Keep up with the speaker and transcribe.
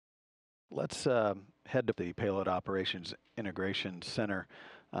Let's head to the Payload Operations Integration Center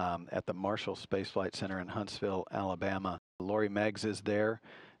at the Marshall Space Flight Center in Huntsville, Alabama. Lori Meggs is there.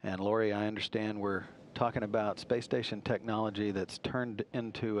 And Lori, I understand we're talking about space station technology that's turned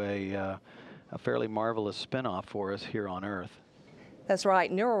into a fairly marvelous spinoff for us here on Earth. That's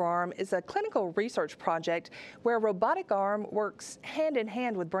right. NeuroArm is a clinical research project where a robotic arm works hand in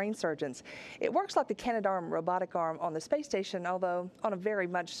hand with brain surgeons. It works like the Canadarm robotic arm on the space station, although on a very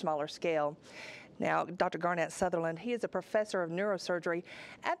much smaller scale. Now, Dr. Garnette Sutherland, he is a professor of neurosurgery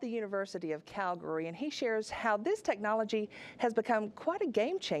at the University of Calgary, and he shares how this technology has become quite a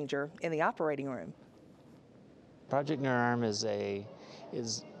game changer in the operating room. Project NeuroArm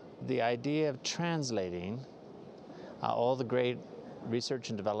is the idea of translating all the great research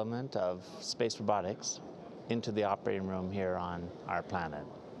and development of space robotics into the operating room here on our planet.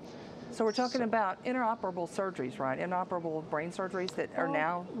 So we're talking about interoperable surgeries, right? Interoperable brain surgeries that are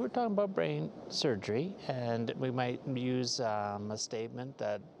now... We're talking about brain surgery, and we might use a statement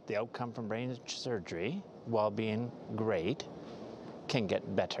that the outcome from brain surgery, while being great, can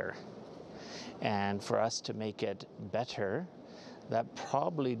get better. And for us to make it better, that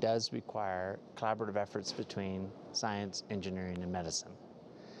probably does require collaborative efforts between science, engineering, and medicine.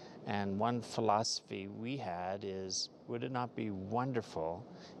 And one philosophy we had is, would it not be wonderful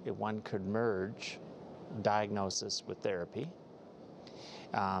if one could merge diagnosis with therapy?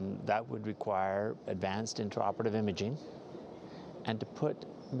 That would require advanced intraoperative imaging, and to put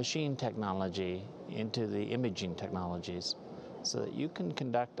machine technology into the imaging technologies so that you can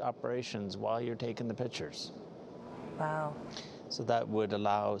conduct operations while you're taking the pictures. Wow. So that would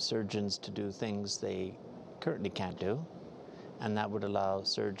allow surgeons to do things they currently can't do, and that would allow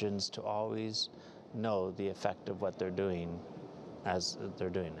surgeons to always know the effect of what they're doing as they're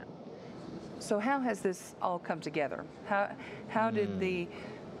doing it. So how has this all come together? How did the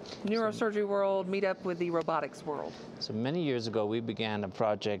neurosurgery world meet up with the robotics world? So many years ago, we began a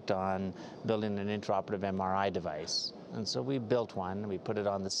project on building an intraoperative MRI device. And so we built one, we put it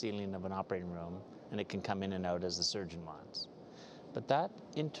on the ceiling of an operating room, and it can come in and out as the surgeon wants. But that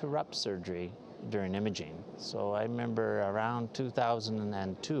interrupts surgery during imaging. So I remember around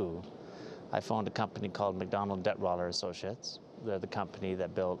 2002, I phoned a company called McDonald Detweiler Associates. They're the company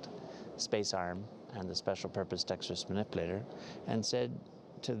that built SpaceArm and the Special Purpose Dexterous Manipulator, and said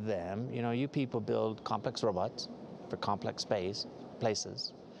to them, you know, you people build complex robots for complex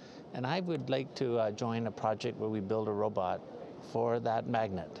places, and I would like to join a project where we build a robot for that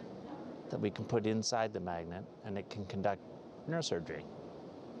magnet that we can put inside the magnet, and it can conduct neurosurgery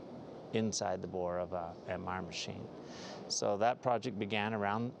inside the bore of a MR machine. So that project began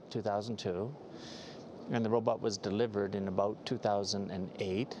around 2002, and the robot was delivered in about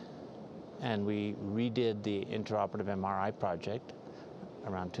 2008, and we redid the intraoperative MRI project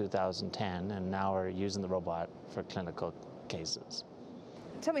around 2010, and now we're using the robot for clinical cases.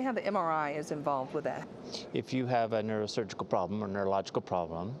 Tell me how the MRI is involved with that. If you have a neurosurgical problem or neurological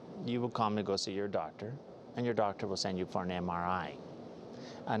problem, you will commonly go see your doctor, and your doctor will send you for an MRI.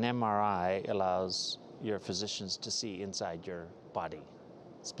 An MRI allows your physicians to see inside your body,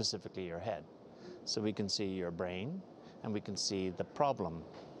 specifically your head. So we can see your brain, and we can see the problem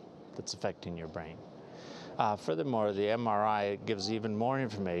that's affecting your brain. Furthermore, the MRI gives even more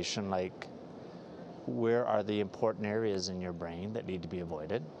information, like where are the important areas in your brain that need to be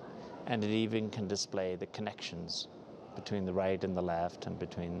avoided, and it even can display the connections between the right and the left, and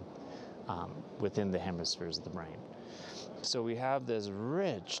between within the hemispheres of the brain. So we have this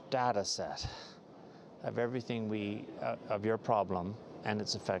rich data set of everything of your problem and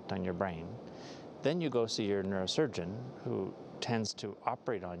its effect on your brain. Then you go see your neurosurgeon, who tends to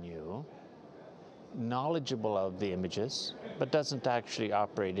operate on you, knowledgeable of the images, but doesn't actually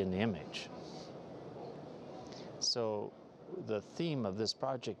operate in the image. So the theme of this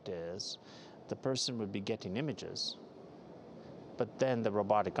project is the person would be getting images, but then the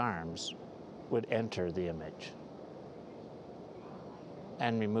robotic arms would enter the image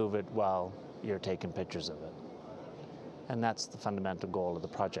and remove it while you're taking pictures of it. And that's the fundamental goal of the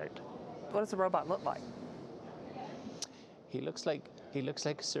project. What does the robot look like? He looks like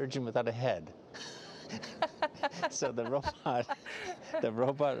a surgeon without a head. So the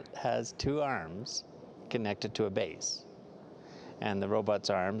robot has two arms connected to a base. And the robot's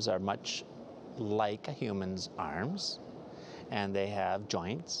arms are much like a human's arms, and they have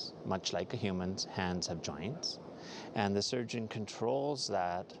joints, much like a human's hands have joints. And the surgeon controls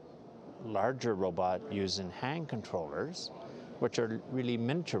that larger robot using hand controllers, which are really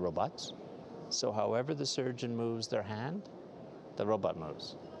miniature robots. So however the surgeon moves their hand, the robot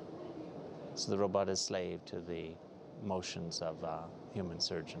moves. So the robot is slave to the motions of a human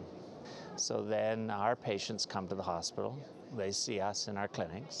surgeon. So then our patients come to the hospital, they see us in our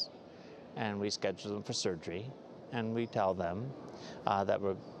clinics, and we schedule them for surgery, and we tell them that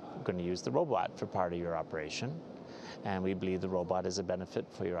we're going to use the robot for part of your operation, and we believe the robot is a benefit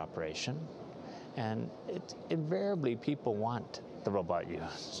for your operation. And invariably people want the robot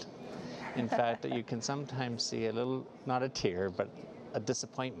used. In fact, you can sometimes see a little, not a tear, but a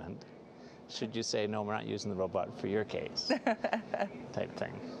disappointment should you say, no, we're not using the robot for your case, type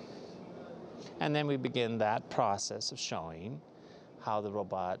thing. And then we begin that process of showing how the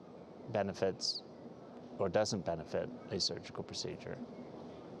robot benefits or doesn't benefit a surgical procedure.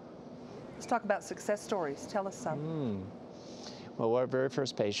 Let's talk about success stories. Tell us some. Well, our very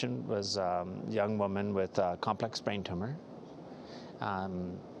first patient was a young woman with a complex brain tumor.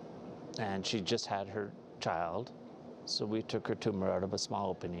 And she just had her child. So we took her tumor out of a small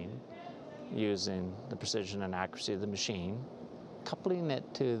opening using the precision and accuracy of the machine, coupling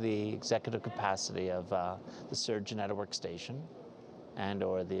it to the executive capacity of the surgeon at a workstation and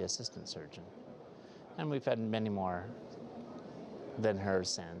or the assistant surgeon. And we've had many more than her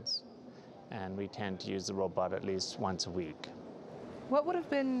since. And we tend to use the robot at least once a week. What would have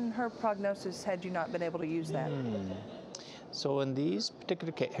been her prognosis had you not been able to use that? So in these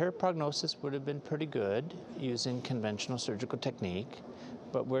particular cases, her prognosis would have been pretty good using conventional surgical technique,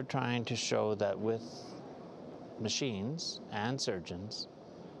 but we're trying to show that with machines and surgeons,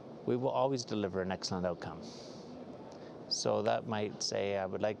 we will always deliver an excellent outcome. So that might say I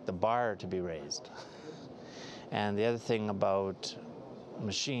would like the bar to be raised. And the other thing about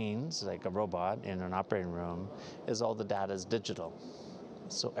machines, like a robot in an operating room, is all the data is digital.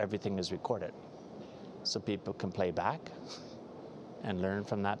 So everything is recorded. So people can play back and learn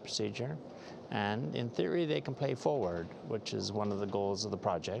from that procedure. And in theory, they can play forward, which is one of the goals of the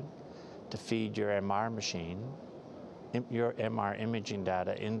project, to feed your MR machine, your MR imaging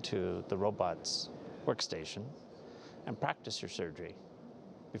data into the robot's workstation and practice your surgery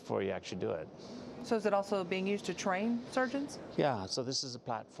before you actually do it. So is it also being used to train surgeons? Yeah, so this is a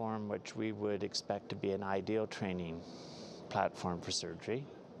platform which we would expect to be an ideal training platform for surgery.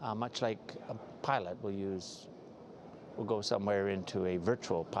 Much like a pilot will go somewhere into a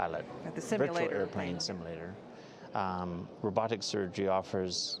virtual pilot, At the simulator. virtual airplane simulator. Robotic surgery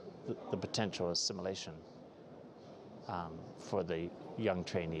offers the potential of simulation for the young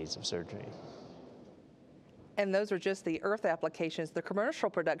trainees of surgery. And those are just the Earth applications. The commercial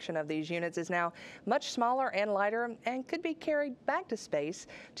production of these units is now much smaller and lighter and could be carried back to space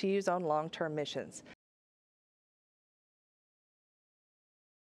to use on long-term missions.